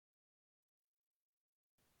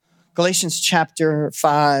Galatians chapter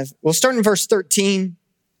 5. We'll start in verse 13,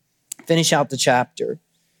 finish out the chapter.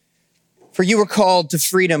 For you were called to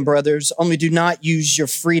freedom, brothers, only do not use your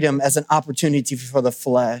freedom as an opportunity for the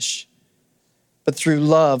flesh, but through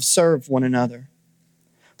love serve one another.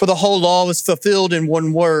 For the whole law is fulfilled in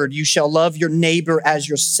one word, you shall love your neighbor as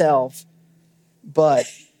yourself. But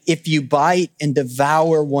if you bite and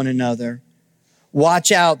devour one another,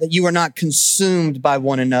 watch out that you are not consumed by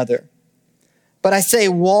one another. But I say,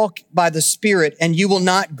 walk by the Spirit, and you will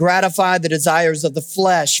not gratify the desires of the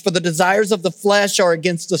flesh. For the desires of the flesh are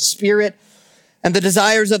against the Spirit, and the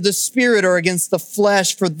desires of the Spirit are against the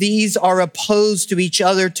flesh. For these are opposed to each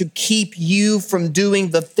other to keep you from doing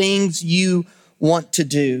the things you want to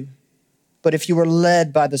do. But if you are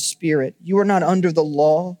led by the Spirit, you are not under the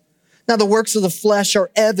law. Now the works of the flesh are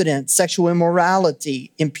evident: sexual immorality,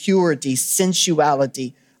 impurity,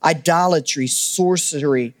 sensuality, idolatry,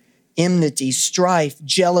 sorcery, enmity, strife,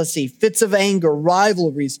 jealousy, fits of anger,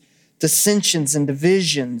 rivalries, dissensions and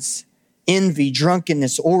divisions, envy,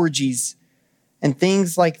 drunkenness, orgies, and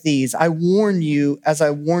things like these. I warn you, as I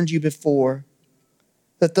warned you before,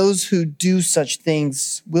 that those who do such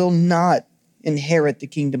things will not inherit the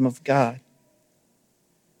kingdom of God.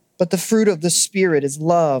 But the fruit of the Spirit is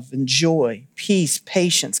love and joy, peace,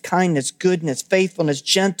 patience, kindness, goodness, faithfulness,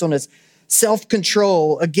 gentleness,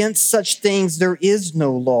 self-control. Against such things there is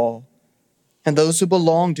no law. And those who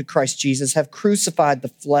belong to Christ Jesus have crucified the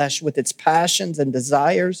flesh with its passions and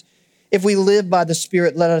desires. If we live by the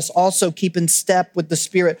Spirit, let us also keep in step with the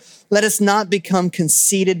Spirit. Let us not become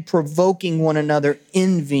conceited, provoking one another,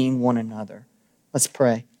 envying one another. Let's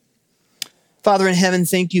pray. Father in heaven,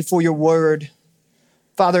 thank you for your word.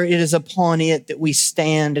 Father, it is upon it that we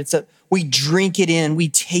stand. We drink it in. We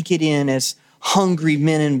take it in as hungry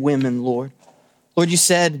men and women, Lord. Lord, you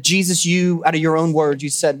said, Jesus, you, out of your own words, you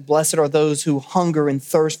said, blessed are those who hunger and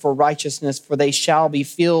thirst for righteousness, for they shall be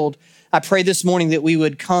filled. I pray this morning that we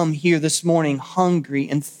would come here this morning hungry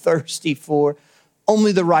and thirsty for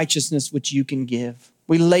only the righteousness which you can give.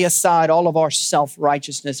 We lay aside all of our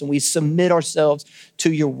self-righteousness and we submit ourselves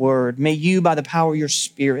to your word. May you, by the power of your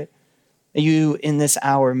Spirit, may you in this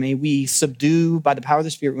hour, may we subdue, by the power of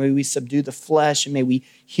the Spirit, may we subdue the flesh, and may we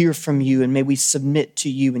hear from you, and may we submit to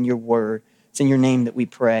you in your word. It's in your name that we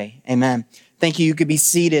pray. Amen. Thank you. You could be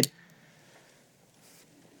seated.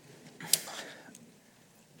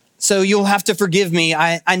 So you'll have to forgive me.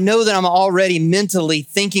 I know that I'm already mentally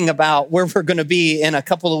thinking about where we're going to be in a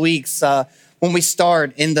couple of weeks when we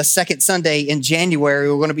start in the second Sunday in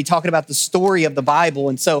January. We're going to be talking about the story of the Bible.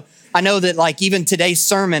 And so I know that like even today's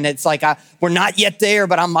sermon, it's like we're not yet there,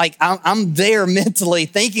 but I'm there mentally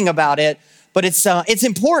thinking about it. But it's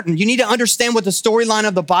important. You need to understand what the storyline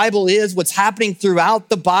of the Bible is, what's happening throughout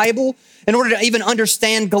the Bible, in order to even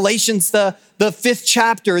understand Galatians, the fifth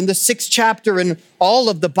chapter and the sixth chapter and all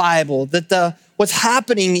of the Bible. That what's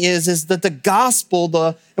happening is that the gospel,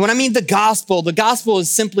 and when I mean the gospel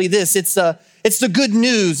is simply this. It's the good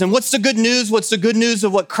news. And what's the good news? What's the good news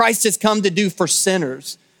of what Christ has come to do for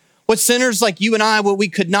sinners? What sinners like you and I, what we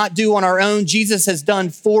could not do on our own, Jesus has done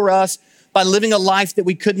for us by living a life that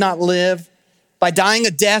we could not live, by dying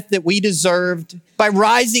a death that we deserved, by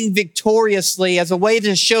rising victoriously as a way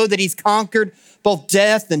to show that he's conquered both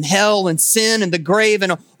death and hell and sin and the grave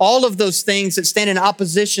and all of those things that stand in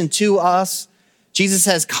opposition to us. Jesus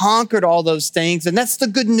has conquered all those things. And that's the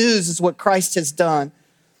good news, is what Christ has done.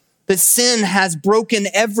 That sin has broken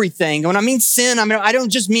everything. When I mean sin, I don't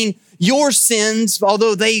just mean your sins,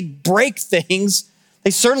 although they break things. They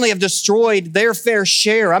certainly have destroyed their fair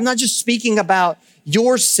share. I'm not just speaking about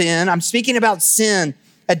your sin. I'm speaking about sin,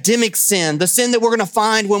 Adamic sin, the sin that we're going to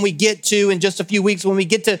find when we get to, in just a few weeks, when we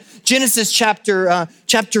get to Genesis chapter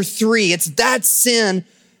 3. It's that sin,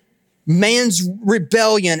 man's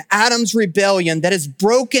rebellion, Adam's rebellion, that has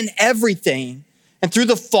broken everything. And through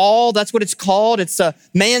the fall, that's what it's called. It's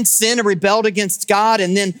man's sin and rebelled against God.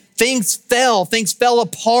 And then things fell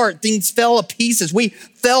apart, things fell to pieces. We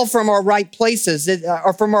fell from our right places,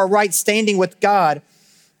 or from our right standing with God.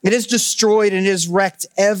 It has destroyed and it has wrecked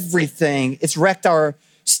everything. It's wrecked our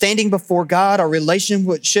standing before God. Our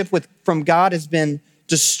relationship from God has been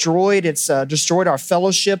destroyed. It's destroyed our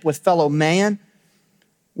fellowship with fellow man.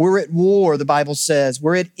 We're at war, the Bible says.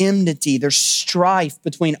 We're at enmity. There's strife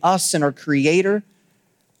between us and our Creator.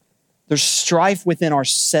 There's strife within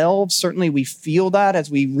ourselves. Certainly we feel that as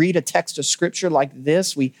we read a text of Scripture like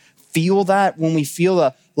this. We feel that when we feel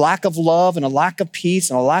a lack of love and a lack of peace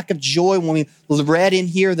and a lack of joy. When we read in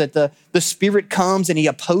here that the Spirit comes and he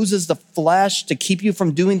opposes the flesh to keep you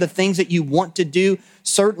from doing the things that you want to do.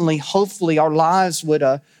 Certainly, hopefully, our lives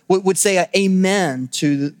would say amen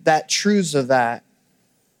to that truths of that.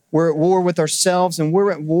 We're at war with ourselves, and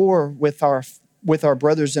we're at war with our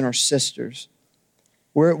brothers and our sisters.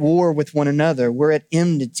 We're at war with one another. We're at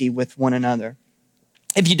enmity with one another.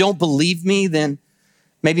 If you don't believe me, then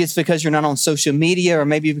maybe it's because you're not on social media, or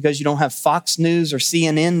maybe because you don't have Fox News or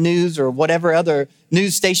CNN News or whatever other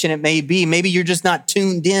news station it may be. Maybe you're just not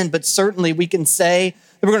tuned in, but certainly we can say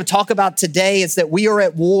that we're going to talk about today is that we are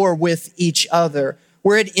at war with each other.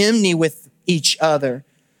 We're at enmity with each other.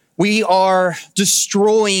 We are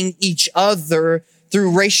destroying each other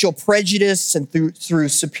through racial prejudice and through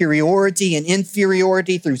superiority and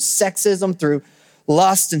inferiority, through sexism, through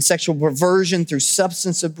lust and sexual perversion, through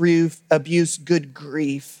substance abuse, good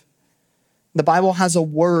grief. The Bible has a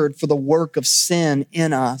word for the work of sin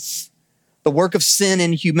in us. The work of sin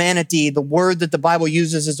in humanity, the word that the Bible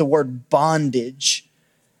uses is the word bondage.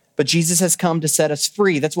 But Jesus has come to set us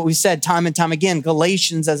free. That's what we said time and time again.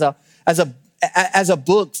 Galatians as a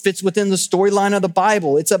book fits within the storyline of the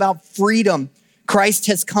Bible. It's about freedom. Christ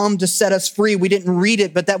has come to set us free. We didn't read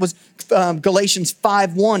it, but that was Galatians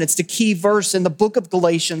 5:1. It's the key verse in the book of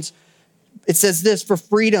Galatians. It says this: for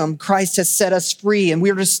freedom, Christ has set us free, and we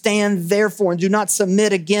are to stand therefore and do not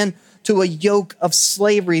submit again to a yoke of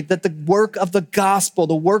slavery. That the work of the gospel,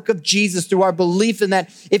 the work of Jesus, through our belief in that,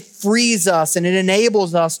 it frees us and it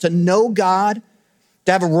enables us to know God,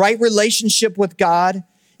 to have a right relationship with God.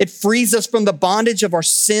 It frees us from the bondage of our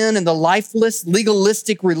sin and the lifeless,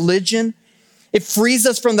 legalistic religion. It frees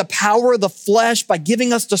us from the power of the flesh by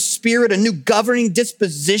giving us the Spirit, a new governing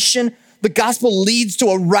disposition. The gospel leads to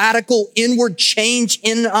a radical inward change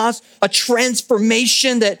in us, a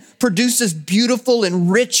transformation that produces beautiful and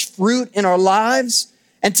rich fruit in our lives.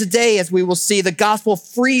 And today, as we will see, the gospel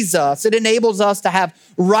frees us. It enables us to have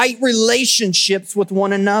right relationships with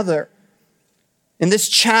one another. In this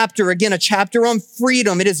chapter, again, a chapter on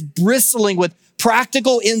freedom, it is bristling with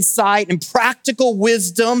practical insight and practical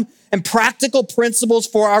wisdom and practical principles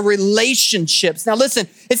for our relationships. Now listen,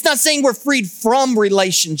 it's not saying we're freed from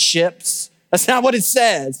relationships. That's not what it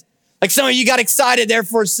says. Like some of you got excited there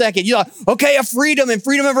for a second. You're like, okay, a freedom and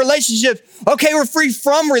freedom of relationships. Okay, we're free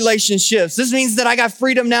from relationships. This means that I got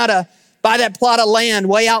freedom now to buy that plot of land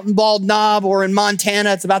way out in Bald Knob or in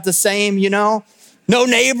Montana. It's about the same, you know? No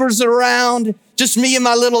neighbors around, just me and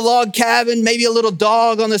my little log cabin, maybe a little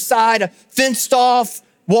dog on the side, fenced off,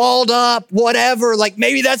 walled up, whatever. Like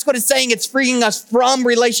maybe that's what it's saying. It's freeing us from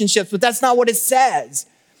relationships, but that's not what it says.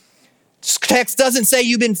 This text doesn't say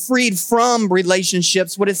you've been freed from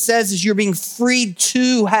relationships. What it says is you're being freed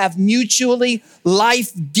to have mutually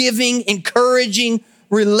life-giving, encouraging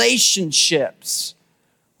relationships.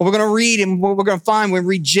 What we're going to read and what we're going to find when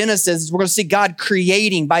we read Genesis is we're going to see God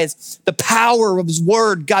creating by the power of his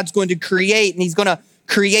word. God's going to create, and he's going to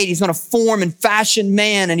create. He's going to form and fashion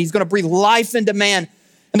man, and he's going to breathe life into man.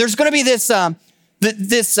 And there's going to be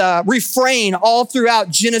this refrain all throughout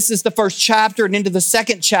Genesis, the first chapter, and into the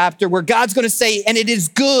second chapter, where God's going to say, and it is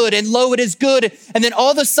good, and lo, it is good. And then all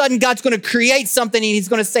of a sudden, God's going to create something, and he's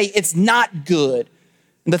going to say, it's not good.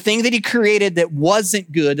 And the thing that he created that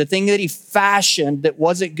wasn't good, the thing that he fashioned that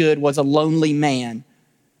wasn't good, was a lonely man.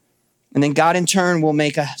 And then God in turn will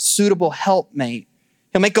make a suitable helpmate.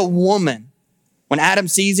 He'll make a woman. When Adam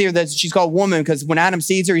sees her, she's called woman because when Adam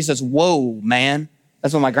sees her, he says, whoa, man.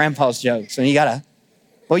 That's one of my grandpa's jokes. And you got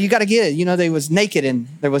to get it. You know, they was naked and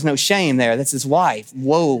there was no shame there. That's his wife.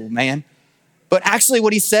 Whoa, man. But actually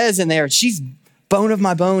what he says in there, she's bone of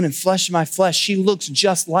my bone and flesh of my flesh. She looks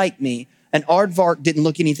just like me. An aardvark didn't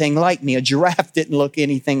look anything like me. A giraffe didn't look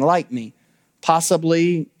anything like me.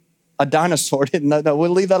 Possibly a dinosaur didn't. No,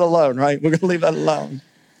 we'll leave that alone, right? We're going to leave that alone.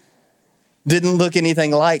 Didn't look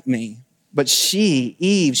anything like me. But she,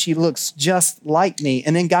 Eve, she looks just like me.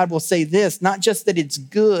 And then God will say this, not just that it's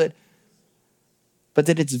good, but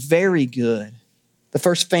that it's very good. The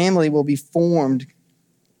first family will be formed.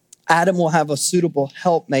 Adam will have a suitable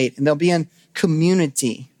helpmate, and they'll be in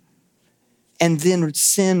community. And then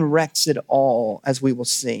sin wrecks it all, as we will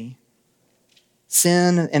see.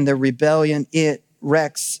 Sin and the rebellion, it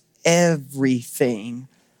wrecks everything.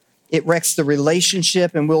 It wrecks the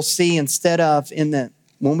relationship, and we'll see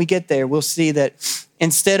when we get there, we'll see that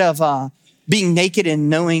instead of being naked and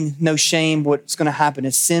knowing no shame, what's going to happen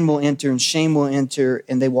is sin will enter and shame will enter,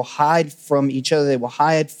 and they will hide from each other. They will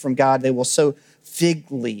hide from God. They will sow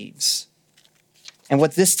fig leaves. And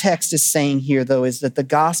what this text is saying here, though, is that the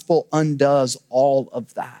gospel undoes all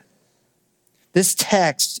of that. This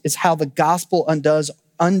text is how the gospel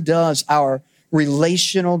undoes our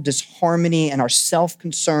relational disharmony and our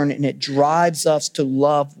self-concern, and it drives us to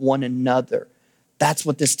love one another. That's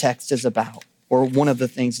what this text is about, or one of the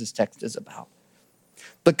things this text is about.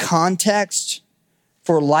 The context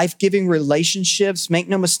for life-giving relationships. Make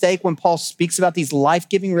no mistake, when Paul speaks about these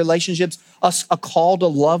life-giving relationships, a call to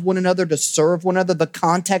love one another, to serve one another, the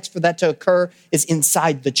context for that to occur is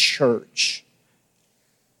inside the church.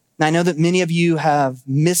 And I know that many of you have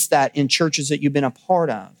missed that in churches that you've been a part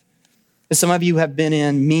of. Some of you have been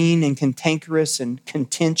in mean and cantankerous and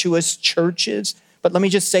contentious churches. But let me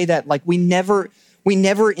just say that, like, we never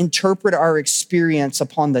interpret our experience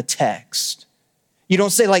upon the text. You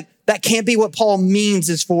don't say, like, that can't be what Paul means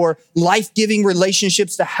is for life-giving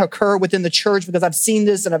relationships to occur within the church because I've seen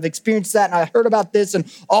this and I've experienced that and I heard about this and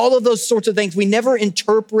all of those sorts of things. We never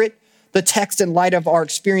interpret the text in light of our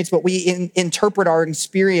experience, but we interpret our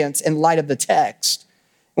experience in light of the text.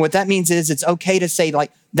 And what that means is it's okay to say,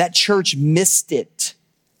 like, that church missed it.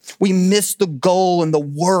 We missed the goal and the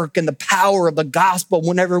work and the power of the gospel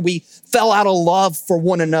whenever we fell out of love for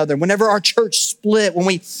one another, whenever our church split, when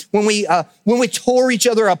we tore each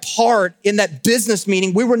other apart in that business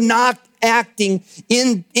meeting. We were not acting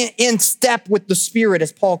in step with the Spirit,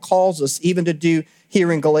 as Paul calls us even to do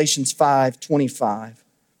here in Galatians 5:25.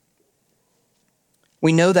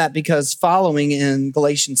 We know that because following in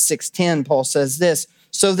Galatians 6:10, Paul says this,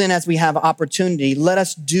 so then as we have opportunity, let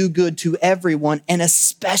us do good to everyone, and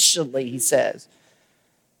especially, he says,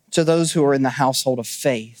 to those who are in the household of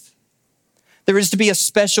faith. There is to be a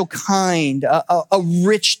special kind, a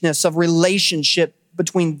richness of relationship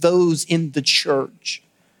between those in the church.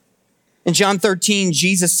 In John 13,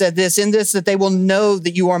 Jesus said this, in this that they will know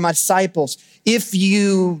that you are my disciples if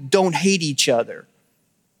you don't hate each other.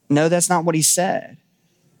 No, that's not what he said.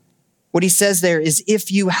 What he says there is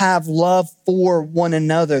if you have love for one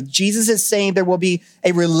another. Jesus is saying there will be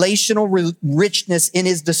a relational richness in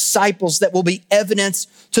his disciples that will be evidence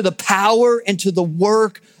to the power and to the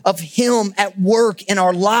work of him at work in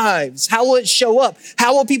our lives. How will it show up?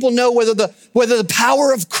 How will people know whether the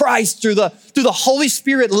power of Christ through the Holy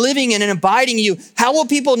Spirit living in and abiding in you, how will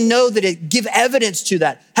people know that it give evidence to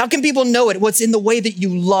that? How can people know it? What's in the way that you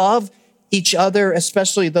love each other,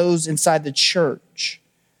 especially those inside the church.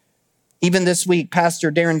 Even this week,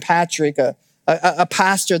 Pastor Darren Patrick, a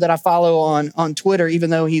pastor that I follow on Twitter, even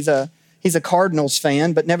though he's a Cardinals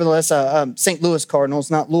fan, but nevertheless, St. Louis Cardinals,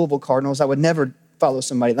 not Louisville Cardinals. I would never follow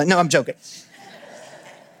somebody like, no, I'm joking.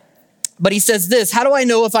 But he says this, how do I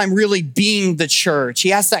know if I'm really being the church?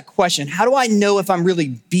 He asked that question, how do I know if I'm really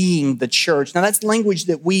being the church? Now, that's language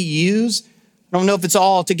that we use. I don't know if it's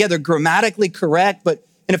all together grammatically correct, but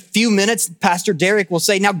in a few minutes, Pastor Derek will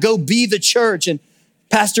say, now go be the church. And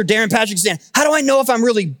Pastor Darren Patrick is saying, how do I know if I'm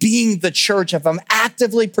really being the church, if I'm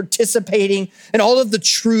actively participating in all of the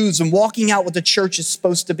truths and walking out what the church is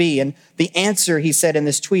supposed to be? And the answer, he said in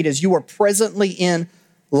this tweet, is you are presently in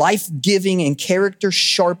life-giving and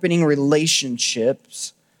character-sharpening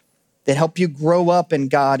relationships that help you grow up in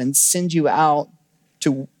God and send you out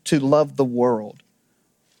to love the world.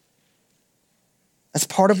 That's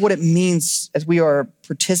part of what it means as we are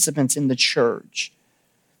participants in the church.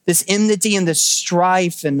 This enmity and this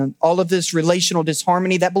strife and all of this relational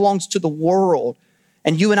disharmony, that belongs to the world.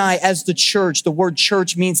 And you and I, as the church, the word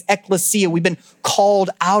church means ecclesia. We've been called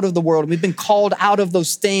out of the world. We've been called out of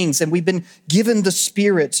those things. And we've been given the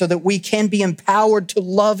Spirit so that we can be empowered to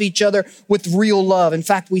love each other with real love. In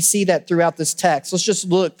fact, we see that throughout this text. Let's just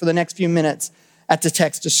look for the next few minutes at the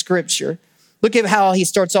text of Scripture. Look at how he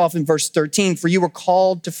starts off in verse 13. For you were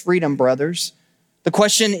called to freedom, brothers. The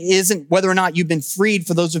question isn't whether or not you've been freed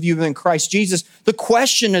for those of you who are in Christ Jesus. The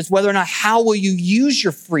question is whether or not how will you use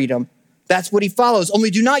your freedom. That's what he follows.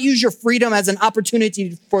 Only do not use your freedom as an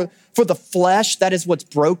opportunity for the flesh. That is what's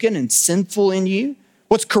broken and sinful in you,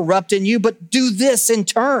 what's corrupt in you. But do this in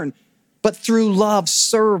turn. But through love,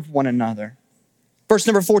 serve one another. Verse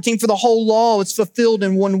number 14, for the whole law is fulfilled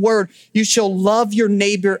in one word. You shall love your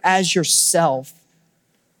neighbor as yourself.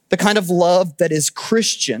 The kind of love that is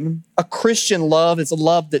Christian, a Christian love is a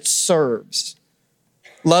love that serves.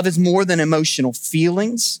 Love is more than emotional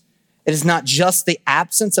feelings. It is not just the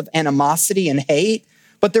absence of animosity and hate,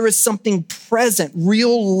 but there is something present.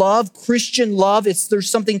 Real love, Christian love, there's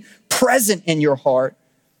something present in your heart.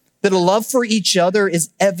 That a love for each other is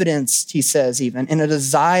evidenced, he says even, in a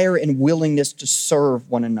desire and willingness to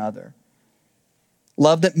serve one another.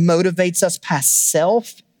 Love that motivates us past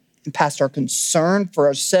self and past our concern for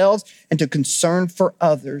ourselves and to concern for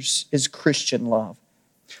others is Christian love.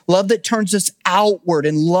 Love that turns us outward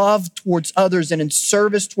in love towards others and in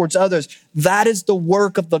service towards others. That is the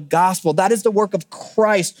work of the gospel. That is the work of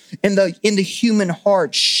Christ in the human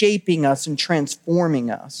heart, shaping us and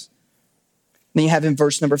transforming us. Then you have in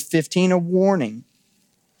verse number 15 a warning.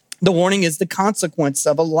 The warning is the consequence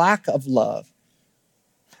of a lack of love.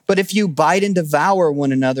 But if you bite and devour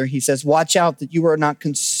one another, he says, watch out that you are not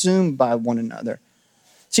consumed by one another.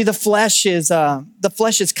 See, the flesh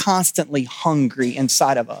is constantly hungry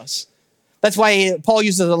inside of us. That's why Paul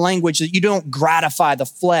uses the language that you don't gratify the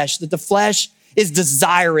flesh, that the flesh is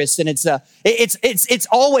desirous and it's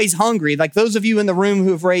always hungry. Like those of you in the room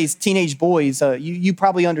who have raised teenage boys, you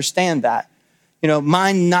probably understand that. You know,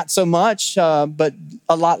 mine not so much, but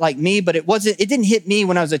a lot like me. But it didn't hit me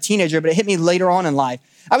when I was a teenager, but it hit me later on in life.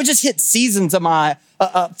 I would just hit seasons of my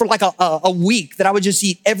for like a week that I would just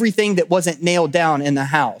eat everything that wasn't nailed down in the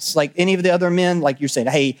house. Like any of the other men, like you're saying,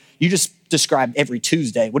 hey, you just described every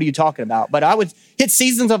Tuesday. What are you talking about? But I would hit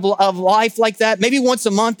seasons of life like that. Maybe once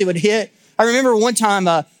a month it would hit. I remember one time,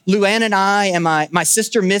 Luann and I and my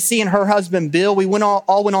sister Missy and her husband Bill, we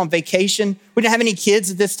all went on vacation. We didn't have any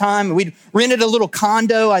kids at this time. We rented a little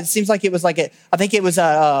condo. It seems like it was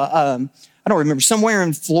I don't remember, somewhere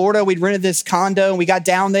in Florida. We'd rented this condo and we got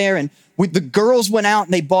down there and the girls went out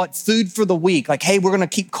and they bought food for the week. Like, hey, we're going to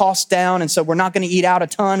keep costs down. And so we're not going to eat out a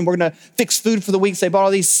ton. We're going to fix food for the week. So they bought all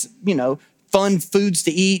these, fun foods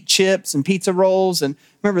to eat, chips and pizza rolls. And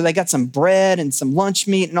remember, they got some bread and some lunch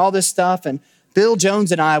meat and all this stuff. And Bill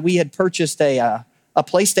Jones and I, we had purchased a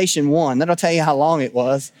PlayStation 1. That'll tell you how long it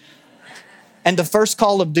was. And the first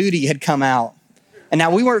Call of Duty had come out. And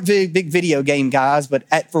now we weren't big video game guys, but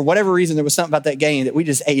for whatever reason, there was something about that game that we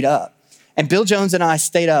just ate up. And Bill Jones and I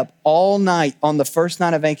stayed up all night on the first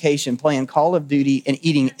night of vacation playing Call of Duty and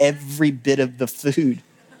eating every bit of the food.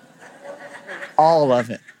 All of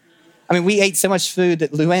it. I mean, we ate so much food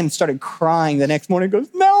that Luann started crying the next morning and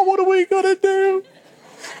goes, now what are we going to do?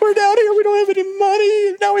 We're down here, we don't have any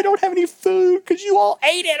money. Now we don't have any food because you all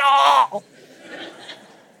ate it all.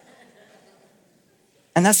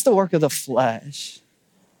 And that's the work of the flesh.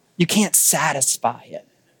 You can't satisfy it.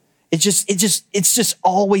 It's just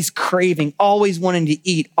always craving, always wanting to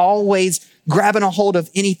eat, always grabbing a hold of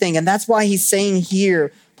anything. And that's why he's saying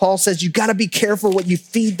here, Paul says, you got to be careful what you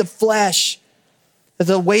feed the flesh.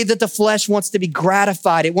 The way that the flesh wants to be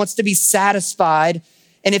gratified, it wants to be satisfied.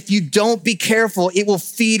 And if you don't be careful, it will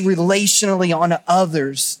feed relationally on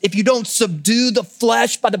others. If you don't subdue the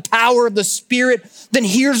flesh by the power of the Spirit, then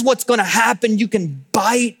here's what's going to happen. You can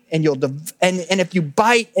bite and and if you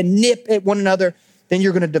bite and nip at one another, then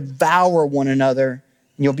you're going to devour one another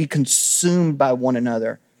and you'll be consumed by one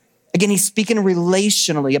another. Again, he's speaking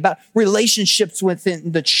relationally about relationships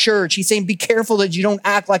within the church. He's saying, be careful that you don't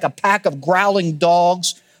act like a pack of growling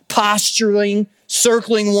dogs, posturing,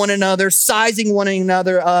 circling one another, sizing one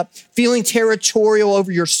another up, feeling territorial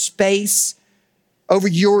over your space, over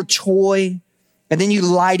your toy, and then you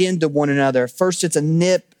light into one another. First, it's a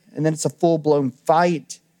nip, and then it's a full-blown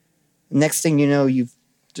fight. Next thing you know, you've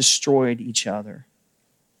destroyed each other.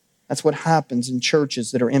 That's what happens in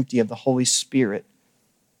churches that are empty of the Holy Spirit,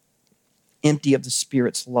 empty of the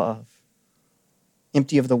Spirit's love,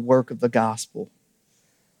 empty of the work of the gospel.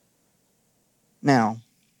 Now,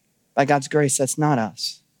 by God's grace, that's not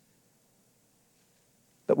us.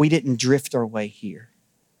 But we didn't drift our way here.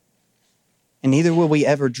 And neither will we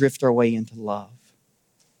ever drift our way into love.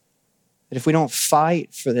 That if we don't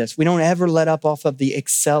fight for this, we don't ever let up off of the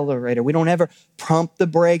accelerator. We don't ever pump the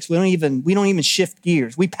brakes. We don't even shift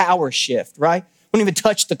gears. We power shift, right? We don't even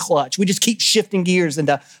touch the clutch. We just keep shifting gears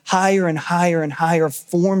into higher and higher and higher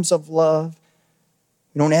forms of love.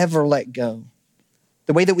 We don't ever let go.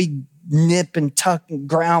 The way that we nip and tuck and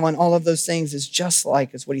growl and all of those things is just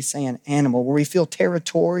like, is what he's saying, animal, where we feel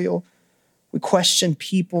territorial. We question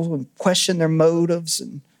people and question their motives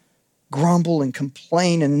and grumble and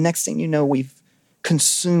complain. And the next thing you know, we've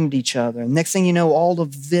consumed each other. And next thing you know, all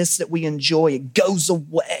of this that we enjoy, it goes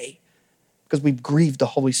away because we've grieved the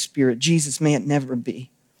Holy Spirit. Jesus, may it never be.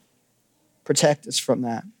 Protect us from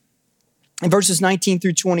that. In verses 19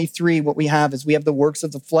 through 23, what we have is we have the works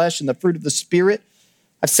of the flesh and the fruit of the Spirit.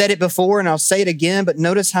 I've said it before and I'll say it again, but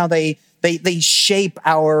notice how they shape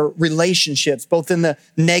our relationships, both in the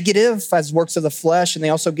negative as works of the flesh, and they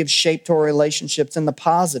also give shape to our relationships in the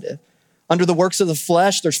positive. Under the works of the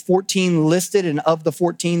flesh, there's 14 listed, and of the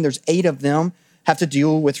 14, there's 8 of them have to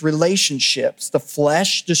deal with relationships. The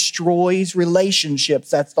flesh destroys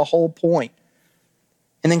relationships. That's the whole point.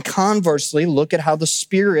 And then conversely, look at how the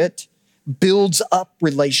Spirit builds up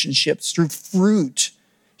relationships through fruit.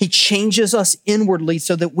 He changes us inwardly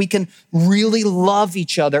so that we can really love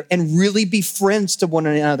each other and really be friends to one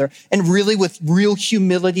another and really with real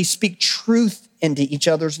humility speak truth into each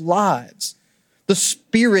other's lives. The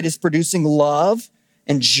Spirit is producing love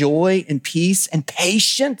and joy and peace and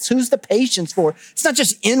patience. Who's the patience for? It's not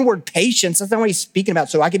just inward patience. That's not what he's speaking about.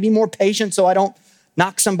 So I can be more patient so I don't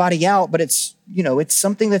knock somebody out, but it's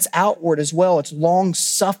something that's outward as well. It's long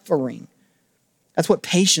suffering. That's what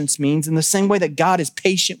patience means. In the same way that God is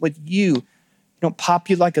patient with you. He don't pop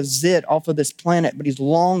you like a zit off of this planet, but he's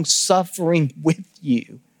long suffering with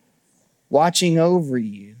you, watching over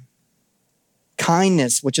you.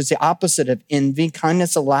 Kindness, which is the opposite of envy.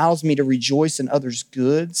 Kindness allows me to rejoice in others'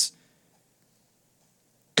 goods.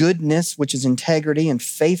 Goodness, which is integrity, and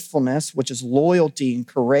faithfulness, which is loyalty and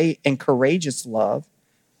courageous love.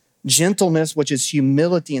 Gentleness, which is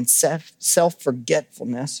humility and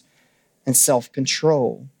self-forgetfulness and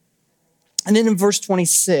self-control. And then in verse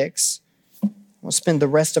 26, we'll spend the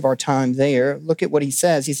rest of our time there. Look at what he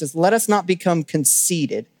says. He says, let us not become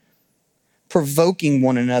conceited, provoking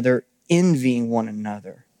one another, envying one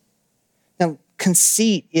another. Now,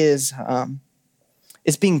 conceit is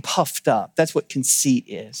being puffed up. That's what conceit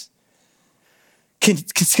is.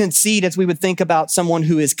 Conceit, as we would think about someone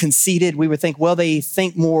who is conceited, we would think, well, they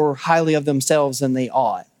think more highly of themselves than they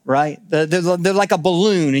ought, right? They're like a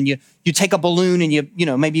balloon, and you take a balloon and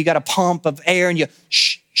maybe you got a pump of air and you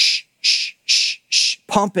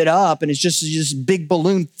pump it up, and it's just a big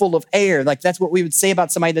balloon full of air. Like that's what we would say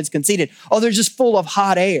about somebody that's conceited. Oh, they're just full of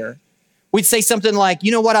hot air. We'd say something like,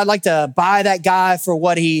 you know what, I'd like to buy that guy for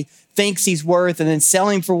what he thinks he's worth and then sell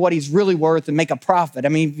him for what he's really worth and make a profit. I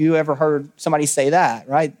mean, have you ever heard somebody say that,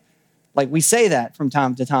 right? Like we say that from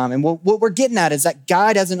time to time. And what we're getting at is that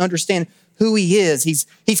guy doesn't understand who he is.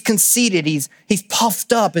 He's conceited. He's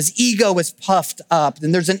puffed up. His ego is puffed up.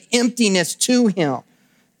 And there's an emptiness to him.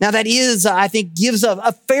 Now that is, I think, gives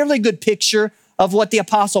a fairly good picture of what the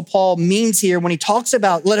Apostle Paul means here when he talks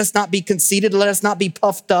about let us not be conceited, let us not be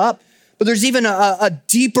puffed up. But there's even a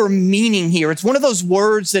deeper meaning here. It's one of those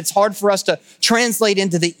words that's hard for us to translate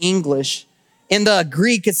into the English. In the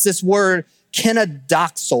Greek, it's this word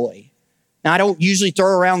kenodoxoi. Now, I don't usually throw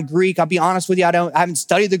around Greek. I'll be honest with you. I haven't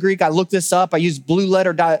studied the Greek. I looked this up. I used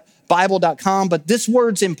blueletterbible.com. But this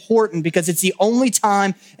word's important because it's the only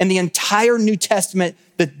time in the entire New Testament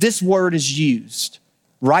that this word is used,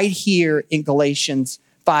 right here in Galatians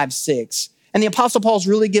 5:6. And the Apostle Paul's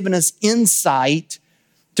really given us insight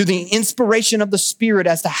through the inspiration of the Spirit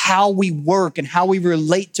as to how we work and how we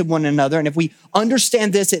relate to one another. And if we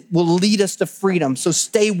understand this, it will lead us to freedom. So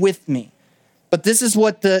stay with me. But this is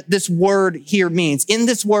what this word here means. In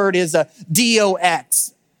this word is a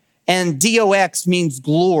dox. And dox means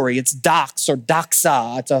glory. It's dox or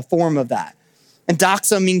doxa. It's a form of that. And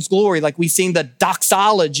doxa means glory, like we sing the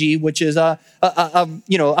doxology, which is a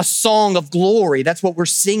song of glory. That's what we're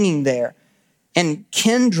singing there. And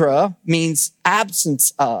kendra means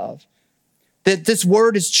absence of. That this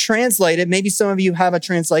word is translated, maybe some of you have a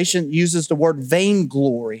translation that uses the word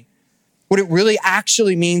vainglory. What it really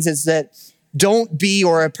actually means is that don't be,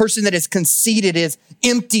 or a person that is conceited is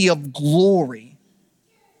empty of glory.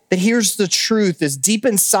 That here's the truth, is deep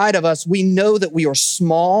inside of us, we know that we are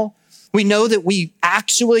small. We know that we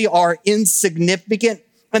actually are insignificant.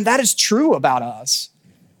 And that is true about us.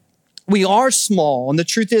 We are small. And the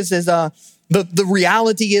truth is the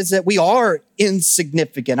reality is that we are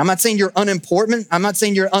insignificant. I'm not saying you're unimportant. I'm not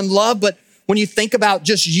saying you're unloved, but when you think about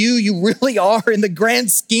just you really are, in the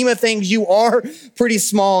grand scheme of things, you are pretty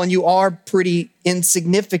small and you are pretty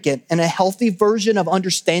insignificant. And a healthy version of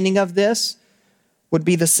understanding of this would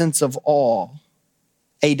be the sense of awe,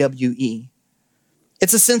 A-W-E.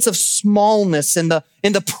 It's a sense of smallness in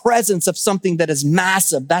the presence of something that is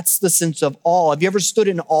massive. That's the sense of awe. Have you ever stood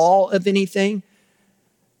in awe of anything?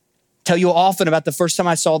 Tell you often about the first time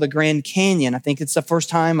I saw the Grand Canyon. I think it's the first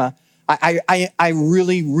time I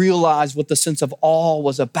really realized what the sense of awe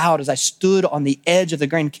was about. As I stood on the edge of the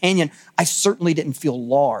Grand Canyon, I certainly didn't feel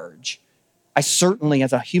large. I certainly,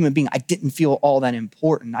 as a human being, I didn't feel all that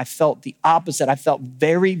important. I felt the opposite. I felt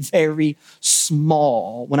very, very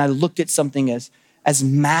small when I looked at something as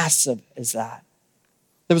massive as that.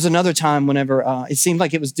 There was another time whenever it seemed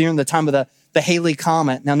like it was during the time of the Halley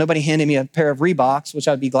Comet. Now, nobody handed me a pair of Reeboks, which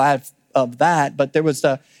I'd be glad of that, but there was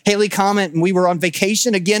the Halley Comet, and we were on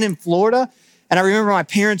vacation again in Florida, and I remember my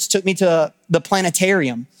parents took me to the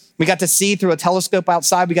planetarium. We got to see through a telescope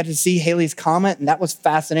outside, we got to see Halley's Comet, and that was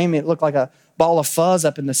fascinating. It looked like a ball of fuzz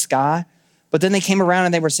up in the sky. But then they came around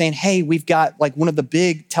and they were saying, hey, we've got like one of the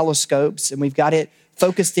big telescopes, and we've got it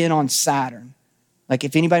focused in on Saturn. Like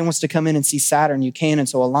if anybody wants to come in and see Saturn, you can. And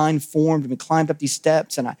so a line formed, and we climbed up these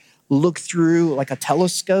steps, and I looked through like a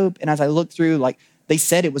telescope. And as I looked through, like they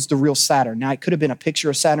said it was the real Saturn. Now it could have been a picture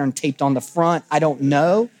of Saturn taped on the front. I don't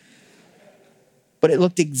know. But it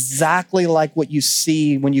looked exactly like what you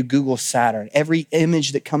see when you Google Saturn. Every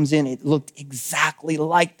image that comes in, it looked exactly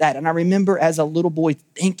like that. And I remember as a little boy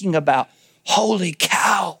thinking about, holy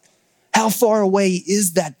cow, How far away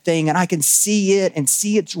is that thing? And I can see it and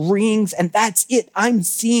see its rings, and that's it.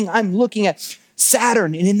 I'm looking at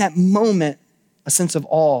Saturn. And in that moment, a sense of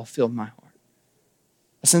awe filled my heart.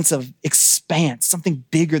 A sense of expanse, something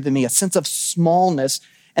bigger than me, a sense of smallness.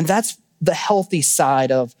 And that's the healthy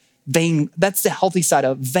side of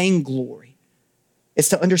vainglory. It's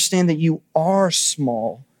to understand that you are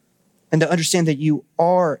small and to understand that you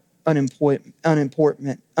are unimportant,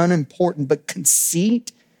 but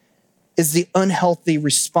conceit is the unhealthy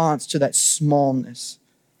response to that smallness.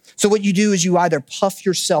 So what you do is you either puff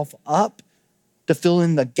yourself up to fill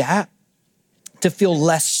in the gap, to feel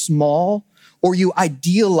less small, or you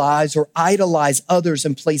idealize or idolize others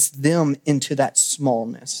and place them into that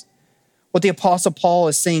smallness. What the Apostle Paul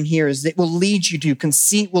is saying here is that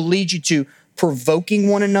conceit will lead you to provoking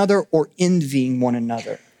one another or envying one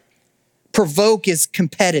another. Provoke is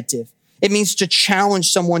competitive. It means to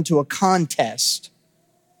challenge someone to a contest.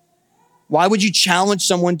 Why would you challenge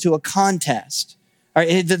someone to a contest? All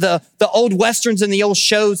right, the old Westerns and the old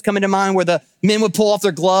shows come into mind where the men would pull off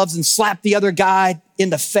their gloves and slap the other guy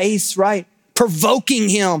in the face, right? Provoking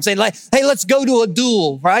him, saying like, hey, let's go to a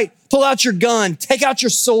duel, right? Pull out your gun, take out your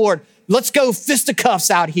sword. Let's go fisticuffs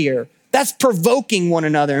out here. That's provoking one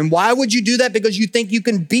another. And why would you do that? Because you think you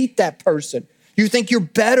can beat that person. You think you're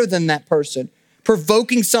better than that person.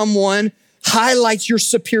 Provoking someone highlights your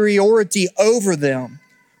superiority over them.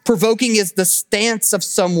 Provoking is the stance of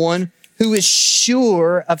someone who is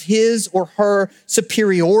sure of his or her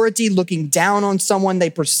superiority, looking down on someone they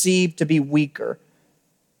perceive to be weaker.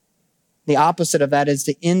 The opposite of that is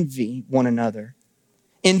to envy one another.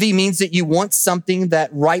 Envy means that you want something that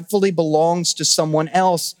rightfully belongs to someone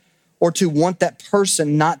else, or to want that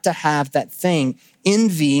person not to have that thing.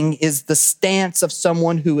 Envying is the stance of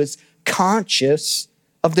someone who is conscious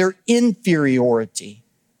of their inferiority,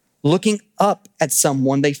 looking up at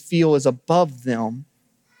someone they feel is above them.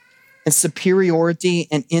 And superiority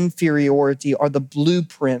and inferiority are the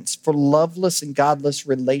blueprints for loveless and godless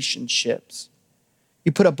relationships.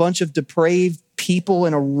 You put a bunch of depraved people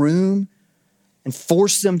in a room and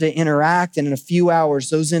force them to interact, and in a few hours,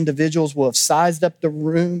 those individuals will have sized up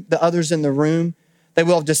the others in the room. They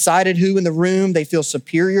will have decided who in the room they feel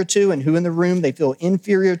superior to and who in the room they feel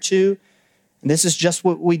inferior to. And this is just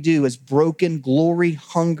what we do as broken,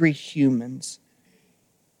 glory-hungry humans.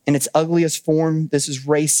 In its ugliest form, this is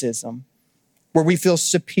racism, where we feel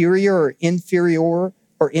superior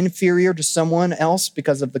or inferior to someone else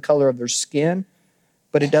because of the color of their skin.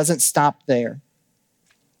 But it doesn't stop there.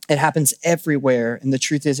 It happens everywhere. And the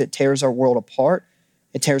truth is, it tears our world apart.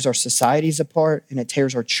 It tears our societies apart, and it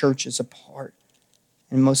tears our churches apart.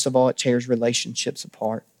 And most of all, it tears relationships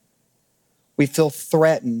apart. We feel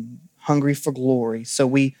threatened, hungry for glory. So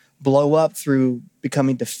we blow up through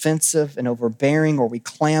becoming defensive and overbearing, or we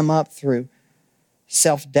clam up through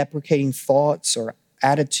self-deprecating thoughts or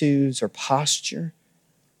attitudes or posture.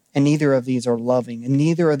 And neither of these are loving, and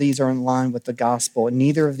neither of these are in line with the gospel, and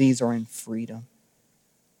neither of these are in freedom.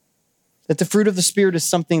 That the fruit of the Spirit is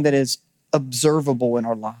something that is observable in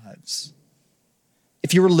our lives.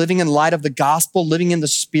 If you were living in light of the gospel, living in the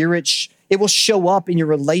Spirit, it will show up in your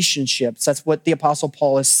relationships. That's what the Apostle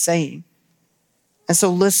Paul is saying. And so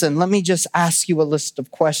listen, let me just ask you a list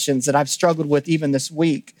of questions that I've struggled with even this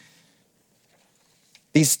week.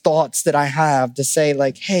 These thoughts that I have to say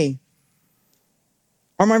like, hey,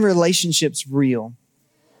 are my relationships real?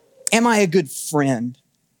 Am I a good friend?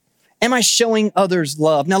 Am I showing others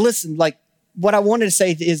love? Now listen, like what I wanted to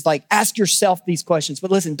say is like, ask yourself these questions,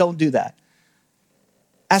 but listen, don't do that.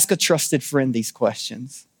 Ask a trusted friend these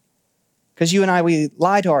questions. Because you and I, we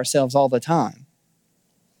lie to ourselves all the time.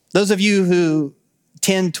 Those of you who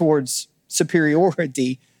tend towards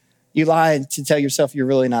superiority, you lie to tell yourself you're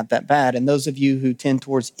really not that bad. And those of you who tend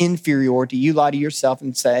towards inferiority, you lie to yourself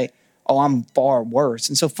and say, oh, I'm far worse.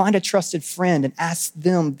 And so find a trusted friend and ask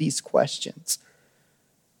them these questions.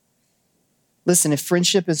 Listen, if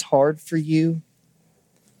friendship is hard for you,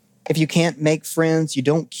 if you can't make friends, you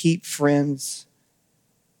don't keep friends,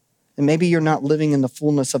 then maybe you're not living in the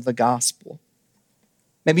fullness of the gospel.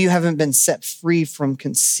 Maybe you haven't been set free from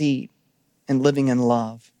conceit and living in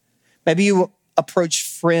love. Maybe you approach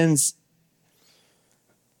friends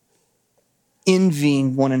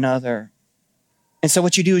envying one another. And so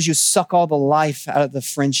what you do is you suck all the life out of the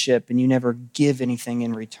friendship and you never give anything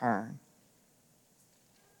in return.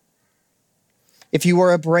 If you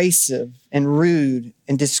are abrasive and rude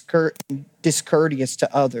and discourteous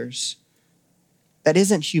to others, that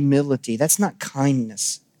isn't humility. That's not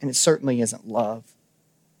kindness. And it certainly isn't love.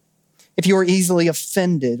 If you are easily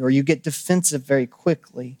offended or you get defensive very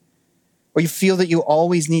quickly, or you feel that you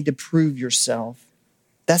always need to prove yourself,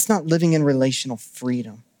 That's not living in relational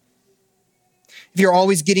freedom. If you're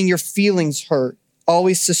always getting your feelings hurt,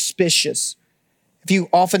 always suspicious, if you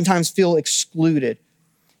oftentimes feel excluded,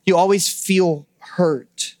 you always feel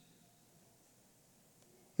hurt.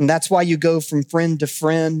 And that's why you go from friend to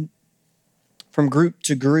friend, from group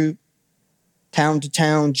to group, town to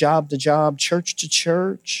town, job to job, church to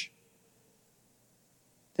church.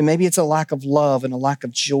 Then maybe it's a lack of love and a lack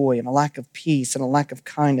of joy and a lack of peace and a lack of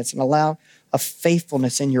kindness and a lack of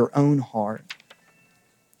faithfulness in your own heart.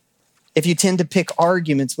 If you tend to pick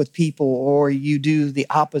arguments with people or you do the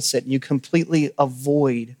opposite and you completely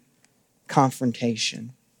avoid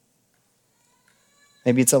confrontation,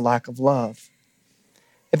 maybe it's a lack of love.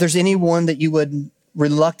 If there's anyone that you would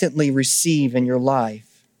reluctantly receive in your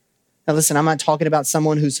life, now listen, I'm not talking about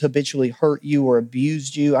someone who's habitually hurt you or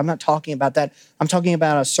abused you. I'm not talking about that. I'm talking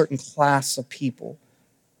about a certain class of people,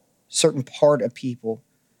 certain part of people.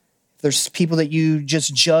 If there's people that you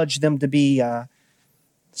just judge them to be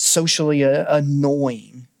socially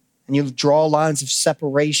annoying, and you draw lines of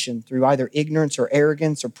separation through either ignorance or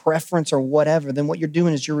arrogance or preference or whatever, then what you're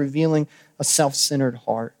doing is you're revealing a self-centered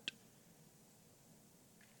heart.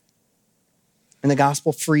 And the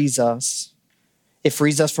gospel frees us. It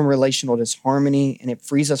frees us from relational disharmony, and it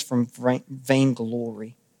frees us from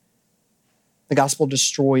vainglory. The gospel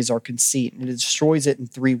destroys our conceit, and it destroys it in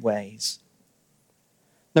three ways.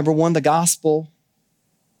 Number one, the gospel,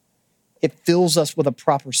 it fills us with a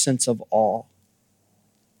proper sense of awe.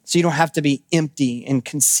 So you don't have to be empty and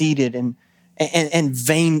conceited and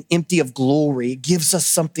vain, empty of glory. It gives us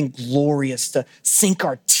something glorious to sink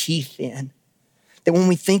our teeth in. That when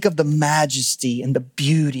we think of the majesty and the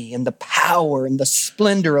beauty and the power and the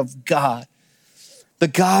splendor of God, the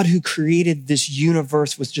God who created this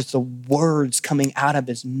universe was just the words coming out of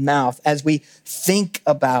his mouth. As we think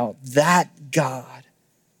about that God,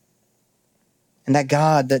 and that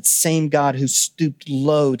God, that same God who stooped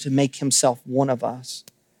low to make himself one of us,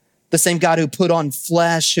 the same God who put on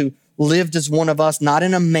flesh, who lived as one of us, not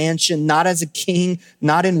in a mansion, not as a king,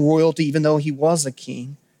 not in royalty, even though he was a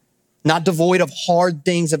king, not devoid of hard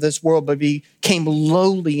things of this world, but became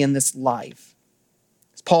lowly in this life.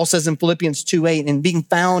 As Paul says in Philippians 2:8, and being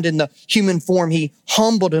found in the human form, he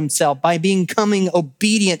humbled himself by becoming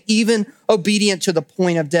obedient, even obedient to the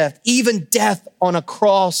point of death, even death on a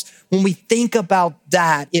cross. When we think about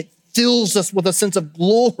that, it fills us with a sense of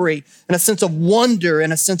glory and a sense of wonder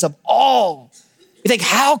and a sense of awe. You think,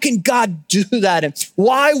 how can God do that? And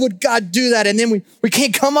why would God do that? And then we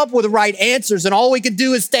can't come up with the right answers. And all we could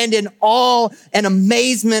do is stand in awe and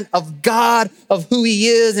amazement of God, of who he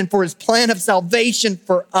is, and for his plan of salvation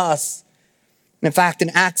for us. And in fact,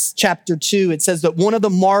 in Acts chapter 2, it says that one of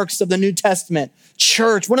the marks of the New Testament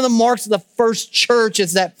church, one of the marks of the first church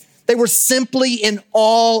is that they were simply in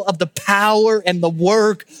awe of the power and the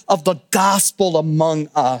work of the gospel among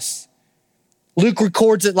us. Luke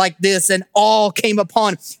records it like this, and awe came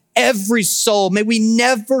upon every soul. May we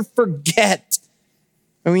never forget,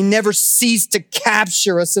 may we never cease to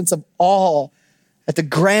capture a sense of awe at the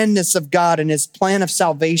grandness of God and his plan of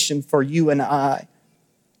salvation for you and I.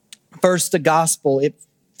 First, the gospel, it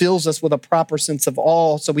fills us with a proper sense of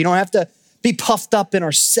awe, so we don't have to be puffed up in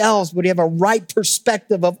ourselves, but we have a right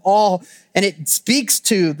perspective of awe, and it speaks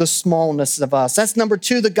to the smallness of us. That's number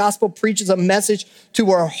two. The gospel preaches a message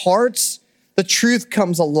to our hearts. The truth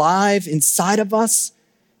comes alive inside of us.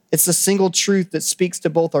 It's the single truth that speaks to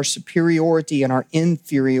both our superiority and our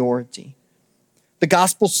inferiority. The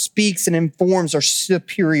gospel speaks and informs our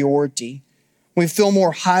superiority. We feel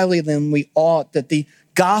more highly than we ought, that the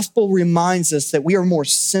gospel reminds us that we are more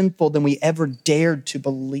sinful than we ever dared to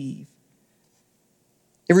believe.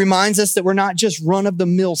 It reminds us that we're not just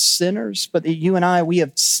run-of-the-mill sinners, but that you and I, we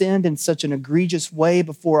have sinned in such an egregious way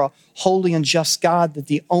before a holy and just God that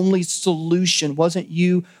the only solution wasn't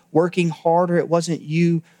you working harder. It wasn't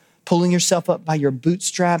you pulling yourself up by your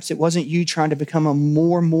bootstraps. It wasn't you trying to become a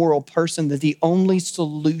more moral person. That the only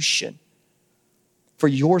solution for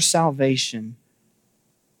your salvation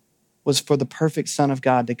was for the perfect Son of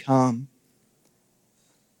God to come,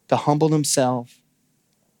 to humble himself,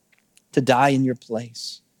 to die in your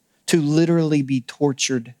place, to literally be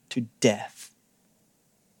tortured to death.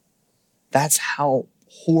 That's how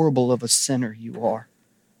horrible of a sinner you are,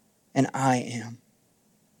 and I am.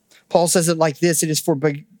 Paul says it like this, it is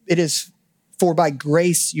for by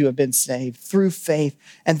grace you have been saved through faith,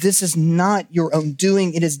 and this is not your own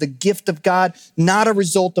doing. It is the gift of God, not a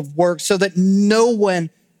result of works, so that no one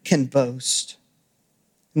can boast.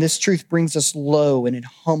 And this truth brings us low, and it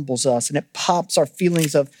humbles us, and it pops our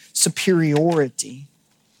feelings of superiority.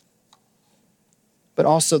 But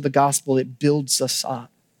also the gospel, it builds us up.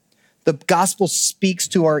 The gospel speaks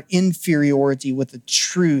to our inferiority with the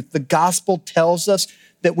truth. The gospel tells us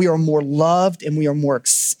that we are more loved and we are more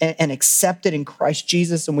and accepted in Christ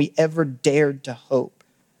Jesus than we ever dared to hope.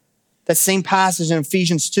 That same passage in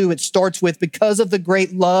Ephesians 2, it starts with, because of the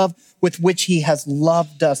great love with which he has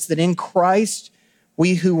loved us, that in Christ,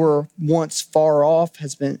 we who were once far off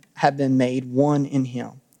have been made one in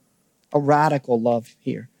him. A radical love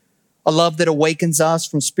here. A love that awakens us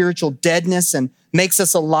from spiritual deadness and makes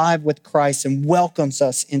us alive with Christ and welcomes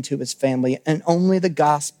us into his family. And only the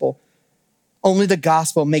gospel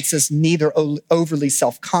makes us neither overly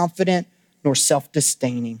self-confident nor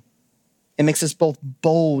self-disdaining. It makes us both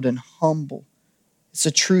bold and humble. It's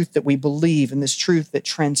a truth that we believe, and this truth that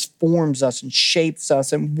transforms us and shapes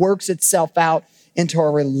us and works itself out into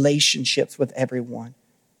our relationships with everyone.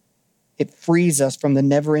 It frees us from the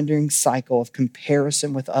never-ending cycle of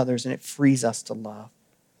comparison with others, and it frees us to love.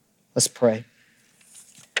 Let's pray.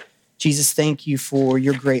 Jesus, thank you for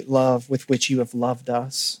your great love with which you have loved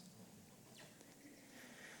us.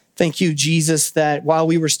 Thank you, Jesus, that while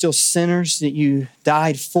we were still sinners, that you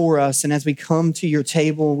died for us. And as we come to your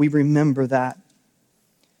table, we remember that.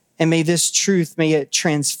 And may this truth, may it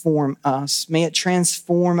transform us. May it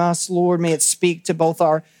transform us, Lord. May it speak to both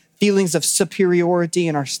our feelings of superiority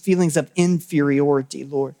and our feelings of inferiority,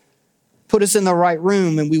 Lord. Put us in the right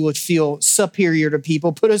room and we would feel superior to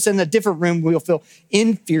people. Put us in a different room, we will feel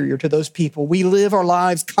inferior to those people. We live our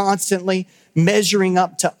lives constantly measuring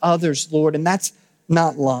up to others, Lord, and that's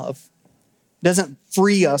not love. It doesn't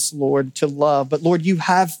free us, Lord, to love. But Lord, you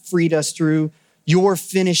have freed us through your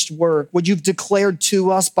finished work. What you've declared to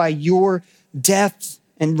us by your death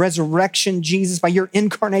and resurrection, Jesus, by your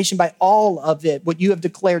incarnation, by all of it, what you have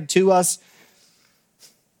declared to us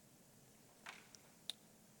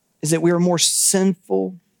is that we are more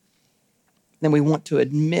sinful than we want to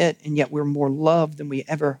admit, and yet we're more loved than we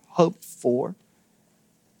ever hoped for.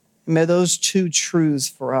 And may those two truths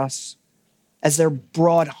for us, as they're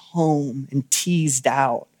brought home and teased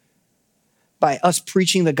out by us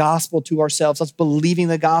preaching the gospel to ourselves, us believing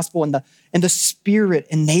the gospel and the Spirit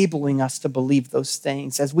enabling us to believe those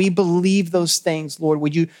things. As we believe those things, Lord,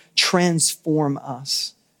 would you transform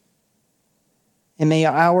us? And may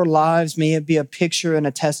our lives, may it be a picture and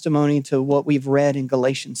a testimony to what we've read in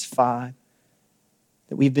Galatians 5,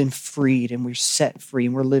 that we've been freed and we're set free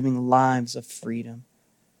and we're living lives of freedom.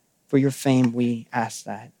 For your fame, we ask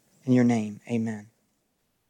that. In your name, amen.